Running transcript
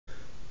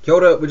Kia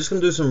ora, we're just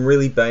going to do some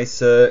really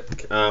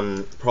basic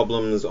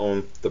problems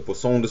on the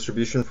Poisson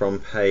distribution from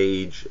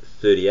page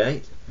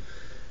 38.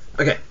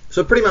 Okay,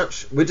 so pretty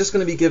much we're just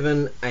going to be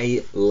given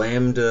a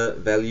lambda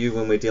value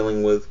when we're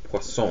dealing with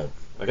Poisson.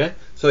 Okay,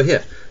 so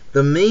here,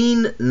 the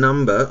mean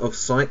number of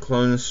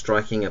cyclones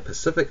striking a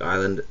Pacific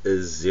island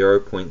is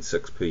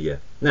 0.6 per year.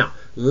 Now,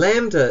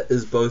 lambda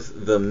is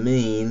both the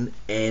mean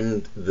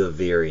and the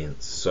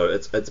variance. So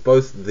it's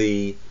both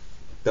the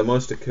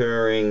most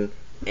occurring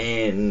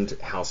and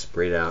how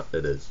spread out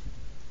it is.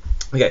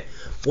 Okay,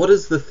 what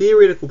is the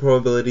theoretical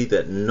probability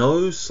that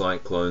no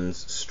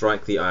cyclones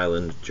strike the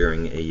island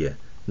during a year?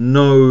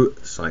 No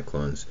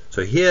cyclones.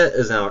 So here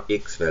is our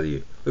x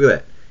value. Look at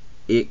that.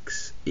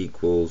 X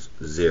equals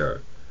 0.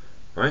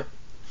 Right?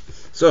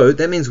 So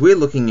that means we're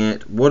looking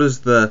at what is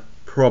the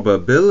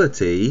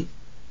probability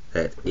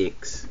that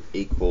x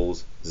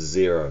equals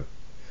 0.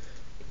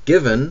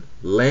 Given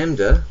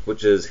lambda,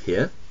 which is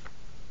here,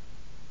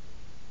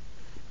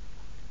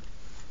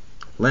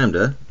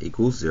 lambda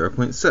equals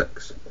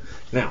 0.6.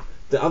 Now,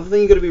 the other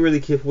thing you've got to be really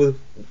careful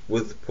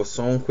with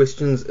Poisson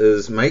questions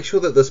is make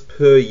sure that this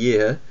per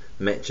year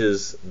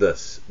matches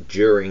this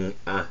during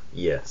a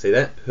year. See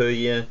that? Per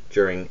year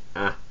during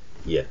a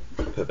year.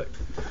 Perfect.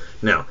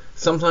 Now,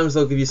 sometimes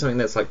they'll give you something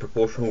that's like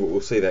proportional, but we'll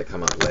see that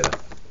come up later.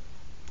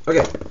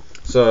 Okay,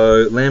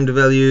 so lambda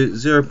value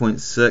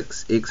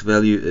 0.6, x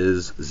value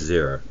is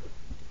 0.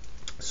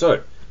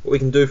 So, what we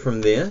can do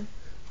from there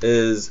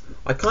is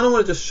I kind of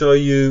want to just show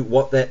you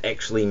what that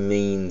actually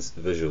means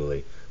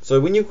visually.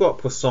 So when you've got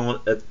Poisson,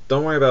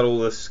 don't worry about all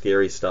this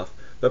scary stuff,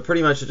 but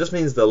pretty much it just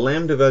means the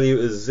lambda value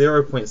is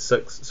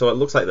 0.6, so it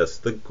looks like this.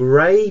 The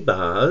grey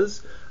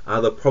bars are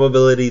the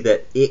probability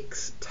that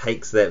x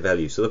takes that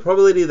value. So the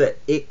probability that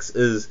x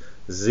is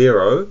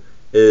 0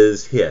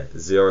 is here,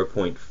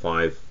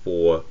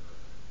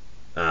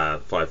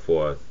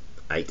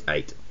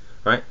 0.5488,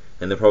 right?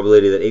 And the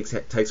probability that x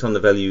takes on the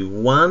value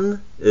 1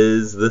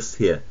 is this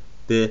here.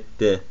 See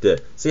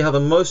how the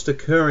most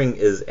occurring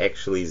is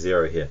actually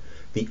 0 here.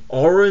 The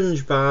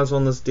orange bars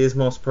on this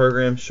Desmos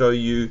program show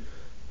you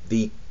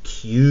the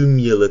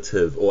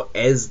cumulative, or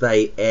as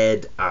they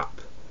add up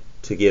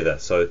together.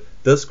 So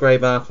this grey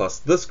bar plus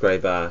this grey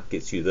bar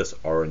gets you this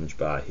orange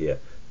bar here.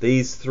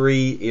 These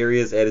three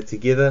areas added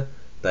together,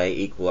 they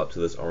equal up to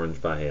this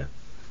orange bar here.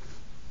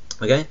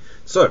 Okay,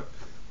 so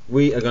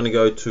we are going to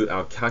go to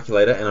our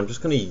calculator, and I'm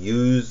just going to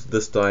use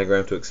this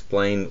diagram to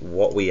explain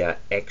what we are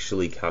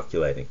actually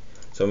calculating.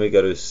 So when we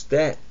go to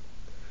stat,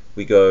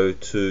 we go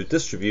to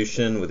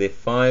distribution with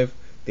F5,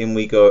 then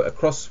we go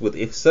across with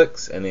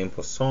F6, and then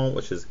Poisson,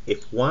 which is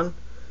F1.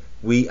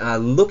 We are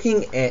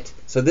looking at,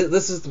 so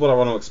this is what I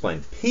want to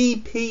explain.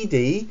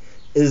 PPD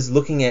is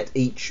looking at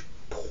each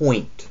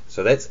point,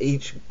 so that's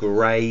each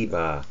grey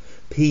bar.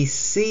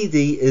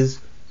 PCD is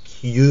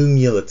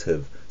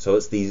cumulative, so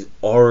it's these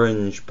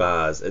orange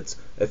bars. It's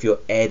if you're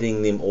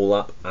adding them all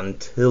up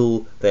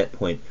until that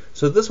point.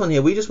 So this one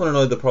here, we just want to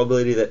know the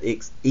probability that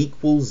x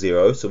equals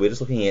 0, so we're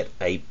just looking at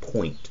a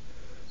point.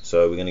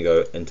 So we're going to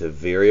go into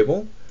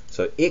variable.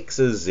 So x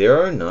is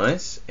 0,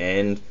 nice,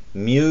 and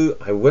mu,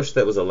 I wish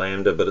that was a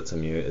lambda, but it's a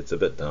mu, it's a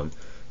bit dumb,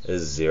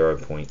 is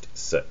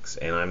 0.6.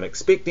 And I'm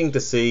expecting to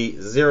see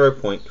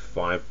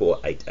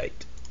 0.5488.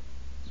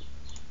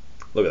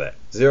 Look at that,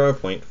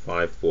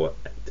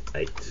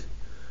 0.5488.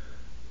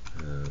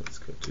 Let's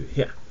go to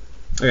here.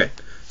 Okay,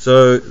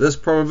 so this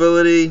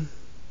probability,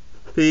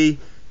 P,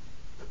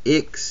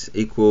 x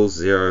equals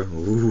 0.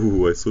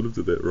 Ooh, I sort of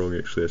did that wrong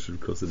actually, I should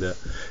have crossed it out.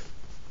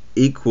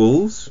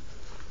 Equals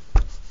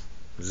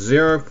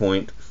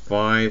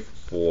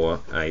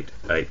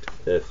 0.5488,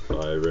 if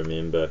I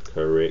remember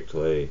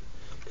correctly.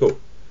 Cool.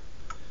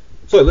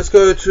 So let's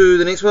go to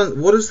the next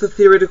one. What is the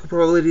theoretical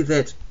probability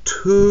that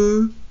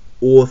 2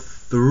 or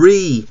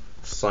 3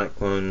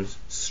 cyclones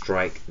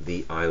strike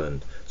the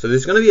island? So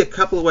there's going to be a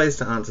couple of ways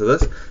to answer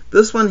this.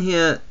 This one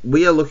here,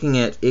 we are looking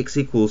at x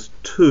equals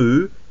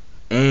 2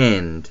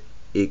 and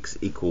x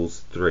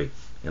equals 3.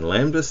 And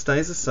lambda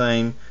stays the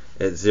same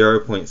at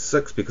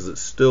 0.6 because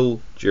it's still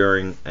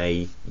during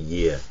a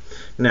year.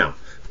 Now,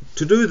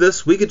 to do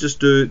this, we could just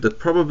do the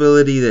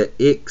probability that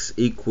x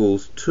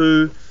equals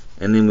 2,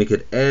 and then we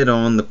could add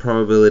on the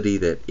probability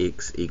that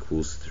x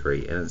equals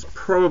 3. And it's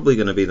probably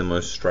going to be the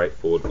most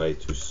straightforward way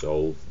to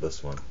solve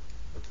this one.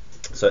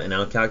 So in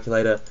our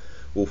calculator,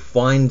 we'll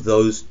find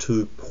those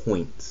 2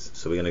 points.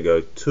 So we're going to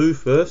go 2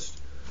 first.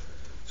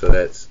 So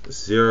that's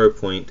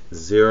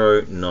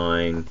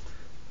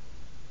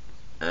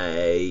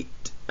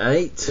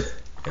 0.0988,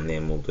 and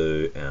then we'll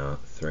do our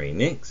 3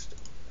 next,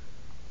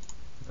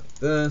 like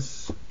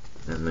this,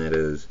 and that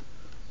is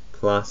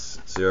plus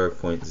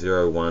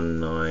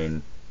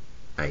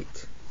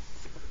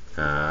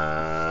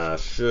 0.0198.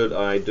 Should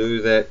I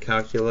do that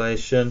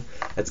calculation?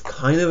 It's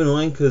kind of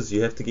annoying because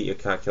you have to get your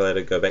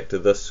calculator, go back to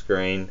this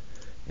screen,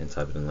 and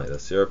type it in like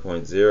this,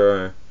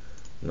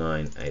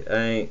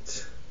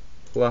 0.0988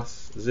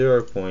 plus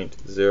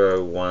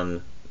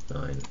 0.0198.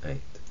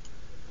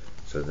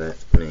 So that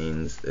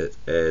means it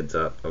adds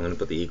up. I'm going to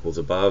put the equals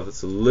above.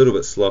 It's a little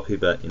bit sloppy,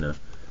 but you know,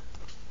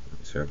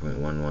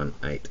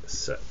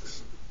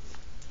 0.1186.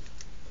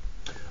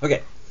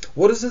 Okay,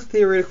 what is the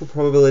theoretical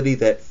probability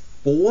that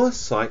 4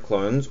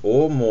 cyclones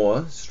or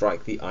more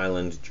strike the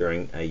island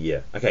during a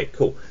year? Okay,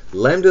 cool.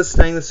 Lambda's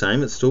staying the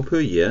same, it's still per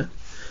year,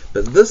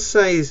 but this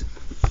says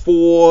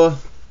 4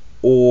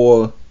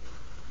 or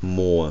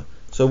more.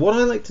 So what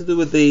I like to do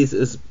with these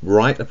is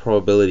write a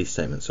probability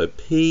statement. So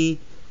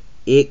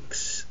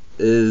Px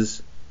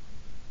is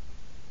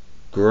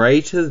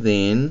greater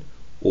than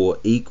or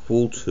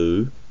equal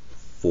to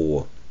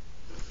 4.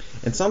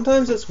 And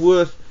sometimes it's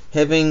worth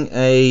having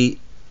a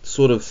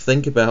sort of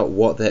think about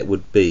what that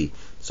would be.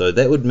 So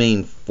that would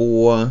mean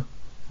 4,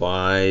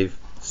 5,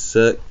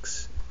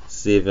 6,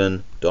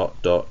 7, ...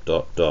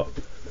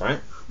 right?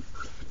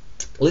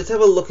 Let's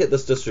have a look at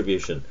this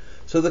distribution.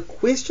 So the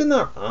question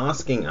they're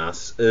asking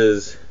us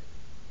is,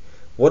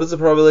 what is the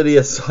probability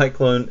a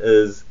cyclone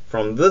is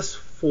from this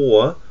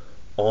 4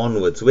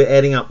 onwards? So we're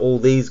adding up all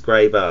these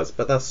grey bars,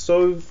 but they're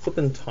so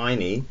flippin'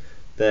 tiny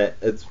that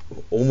it's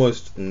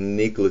almost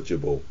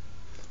negligible.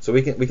 So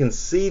we can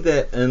see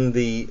that in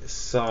the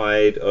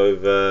side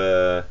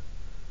over.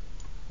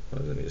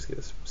 Let me just get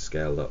this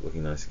scaled up,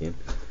 looking nice again.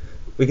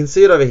 We can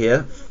see it over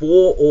here,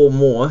 4 or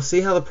more.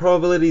 See how the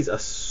probabilities are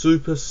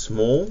super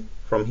small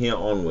from here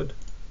onward,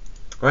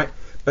 right?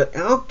 But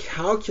our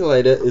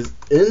calculator is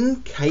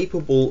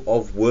incapable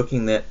of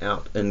working that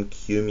out in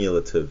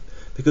cumulative,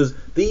 because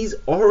these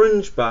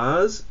orange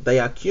bars, they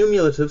are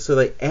cumulative, so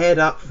they add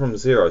up from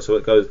 0. So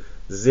it goes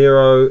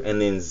 0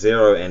 and then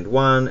 0 and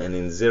 1 and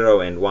then 0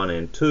 and 1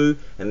 and 2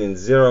 and then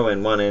 0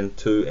 and 1 and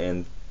 2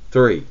 and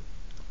 3,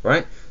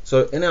 right?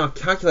 So in our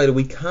calculator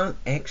we can't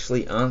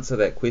actually answer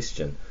that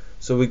question.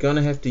 So we're going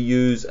to have to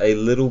use a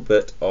little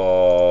bit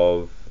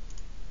of,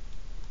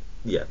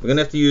 we're going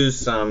to have to use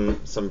some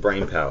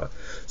brain power.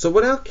 So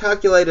what our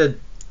calculator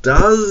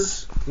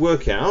does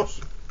work out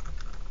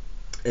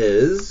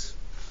is,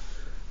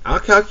 our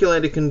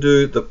calculator can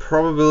do the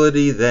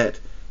probability that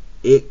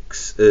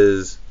x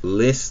is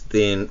less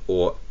than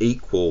or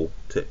equal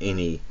to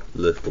any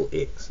little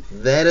x.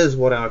 That is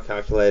what our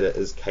calculator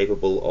is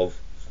capable of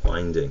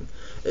finding.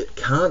 It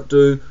can't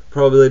do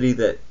probability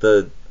that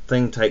the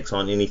thing takes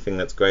on anything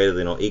that's greater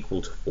than or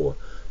equal to 4.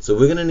 So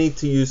we're going to need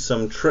to use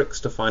some tricks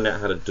to find out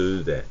how to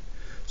do that.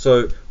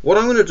 So what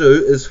I'm going to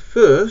do is,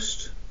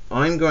 first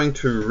I'm going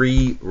to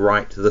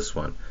rewrite this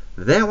one.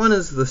 That one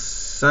is the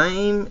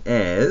same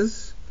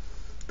as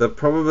the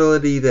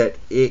probability that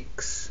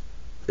x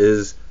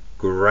is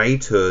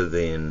greater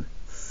than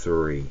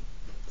 3.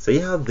 See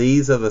how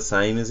these are the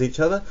same as each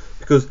other?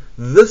 Because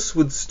this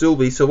would still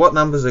be, so what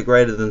numbers are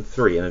greater than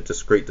 3 in a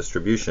discrete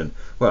distribution?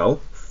 Well,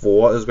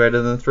 4 is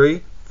greater than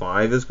 3,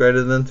 5 is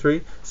greater than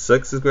 3,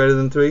 6 is greater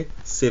than 3,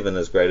 7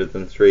 is greater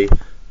than 3,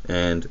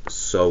 and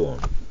so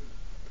on.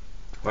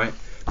 Right?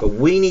 But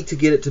we need to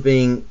get it to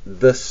being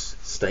this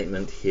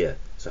statement here.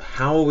 So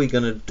how are we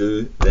going to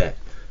do that?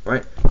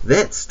 Right?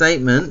 That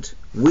statement,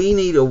 we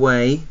need a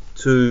way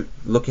to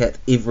look at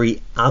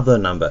every other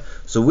number.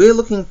 So we're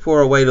looking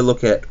for a way to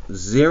look at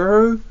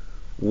 0,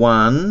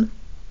 1,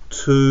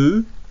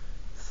 2,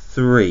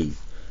 3.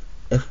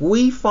 If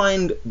we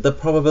find the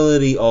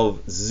probability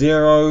of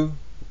 0,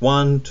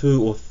 1,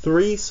 2, or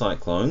 3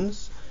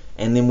 cyclones,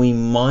 and then we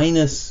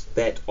minus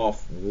that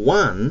off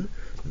 1,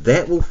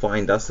 that will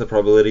find us the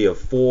probability of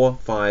 4,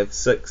 5,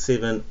 6,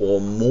 7, or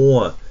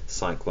more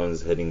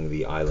cyclones hitting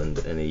the island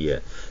in a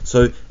year.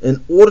 So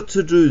in order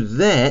to do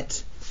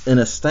that, in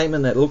a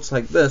statement that looks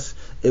like this,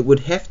 it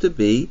would have to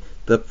be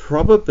the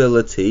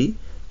probability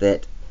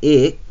that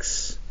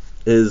x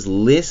is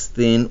less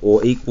than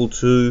or equal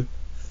to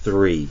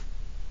 3.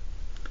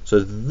 So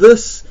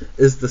this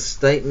is the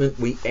statement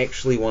we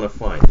actually want to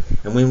find.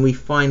 And when we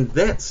find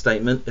that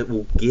statement, it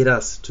will get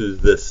us to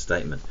this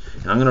statement.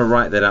 And I'm going to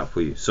write that out for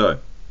you. So,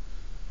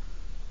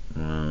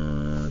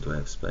 do I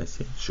have space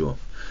here? Sure.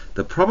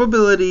 The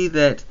probability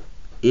that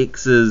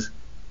x is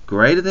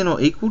greater than or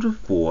equal to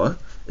 4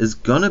 is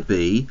going to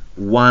be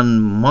 1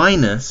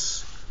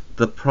 minus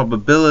the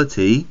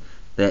probability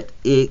that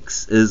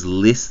x is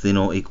less than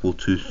or equal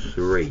to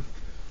 3.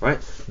 Right?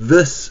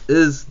 This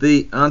is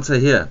the answer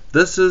here.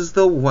 This is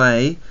the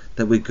way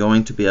that we're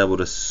going to be able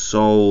to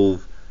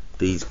solve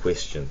these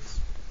questions.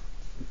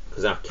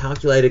 Because our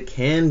calculator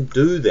can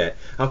do that.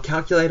 Our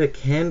calculator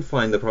can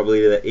find the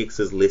probability that x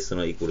is less than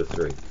or equal to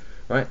 3.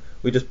 Right?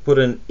 We just put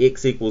in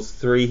x equals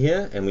 3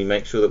 here, and we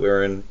make sure that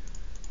we're in,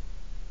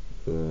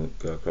 go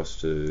across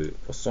to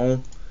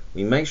Poisson.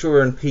 We make sure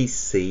we're in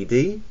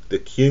PCD, the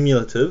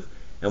cumulative,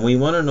 and we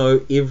want to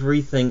know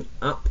everything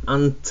up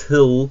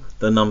until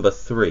the number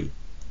 3.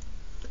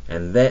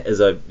 And that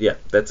is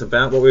that's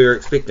about what we were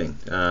expecting.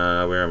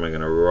 Where am I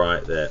going to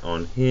write that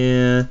on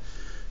here?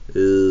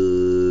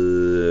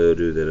 Do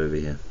that over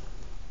here.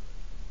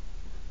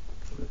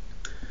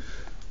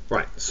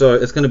 Right, so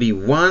it's going to be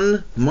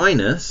 1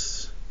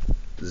 minus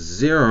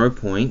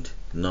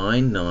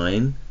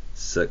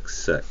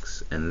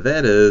 0.9966, and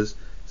that is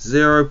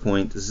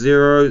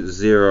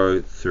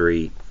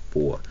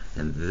 0.0034,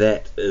 and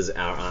that is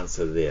our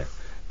answer there.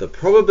 the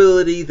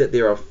probability that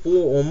there are 4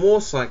 or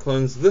more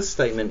cyclones, this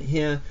statement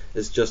here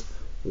is just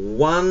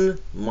 1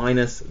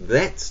 minus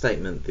that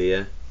statement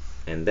there,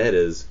 and that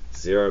is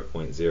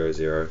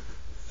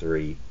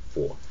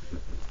 0.0034.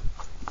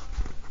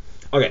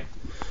 Okay,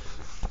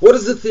 what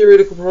is the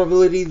theoretical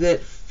probability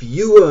that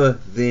fewer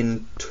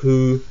than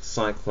 2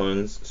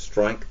 cyclones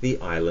strike the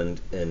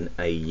island in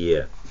a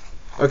year?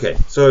 Okay,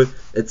 so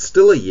it's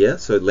still a year,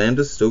 so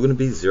lambda is still going to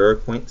be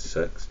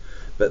 0.6,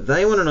 but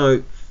they want to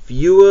know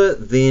fewer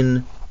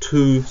than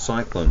 2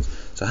 cyclones.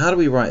 So how do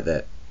we write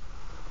that?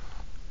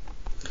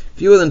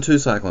 Fewer than 2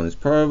 cyclones.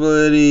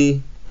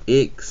 Probability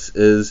x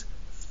is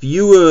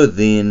fewer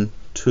than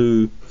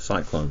 2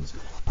 cyclones.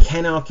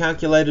 Can our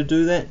calculator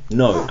do that?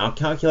 No, our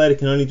calculator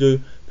can only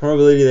do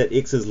probability that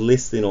x is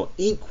less than or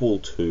equal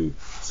to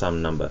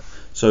some number.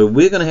 So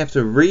we're going to have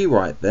to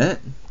rewrite that,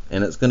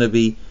 and it's going to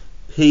be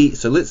p.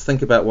 So let's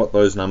think about what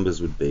those numbers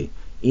would be.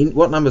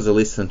 What numbers are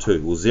less than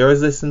 2? Well, 0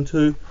 is less than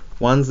 2,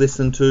 1 is less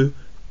than 2,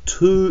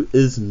 2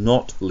 is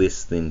not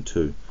less than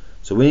 2.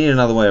 So we need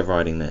another way of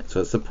writing that.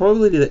 So it's the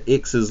probability that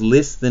x is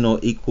less than or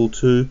equal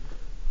to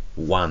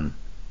 1.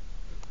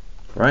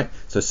 Right?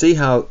 So see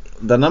how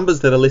the numbers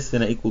that are less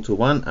than or equal to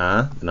 1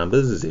 are the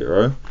numbers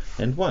 0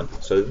 and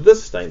 1. So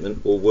this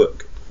statement will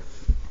work.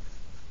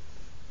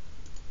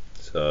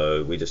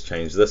 So we just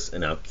change this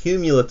in our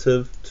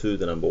cumulative to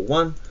the number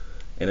 1,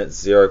 and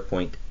it's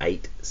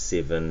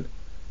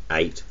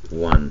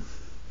 0.8781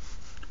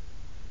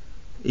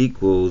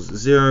 equals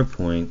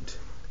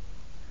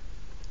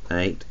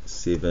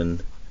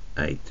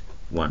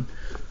 0.8781.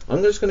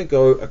 I'm just going to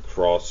go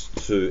across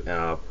to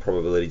our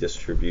probability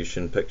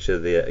distribution picture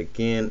there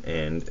again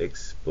and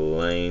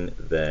explain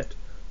that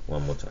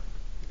one more time.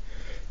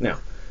 Now,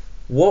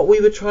 what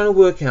we were trying to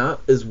work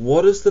out is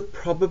what is the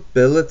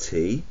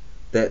probability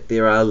that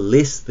there are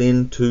less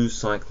than 2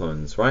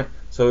 cyclones, right?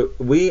 So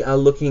we are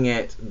looking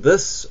at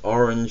this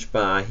orange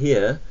bar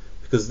here,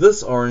 because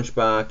this orange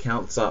bar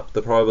counts up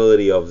the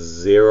probability of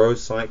 0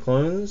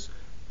 cyclones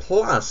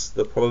plus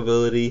the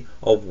probability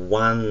of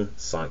 1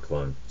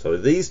 cyclone. So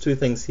these two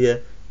things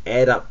here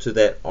add up to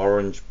that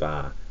orange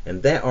bar,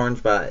 and that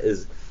orange bar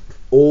is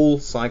all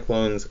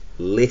cyclones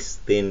less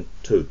than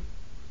 2.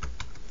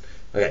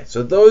 Okay,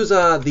 so those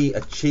are the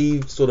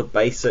achieved sort of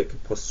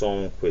basic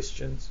Poisson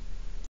questions.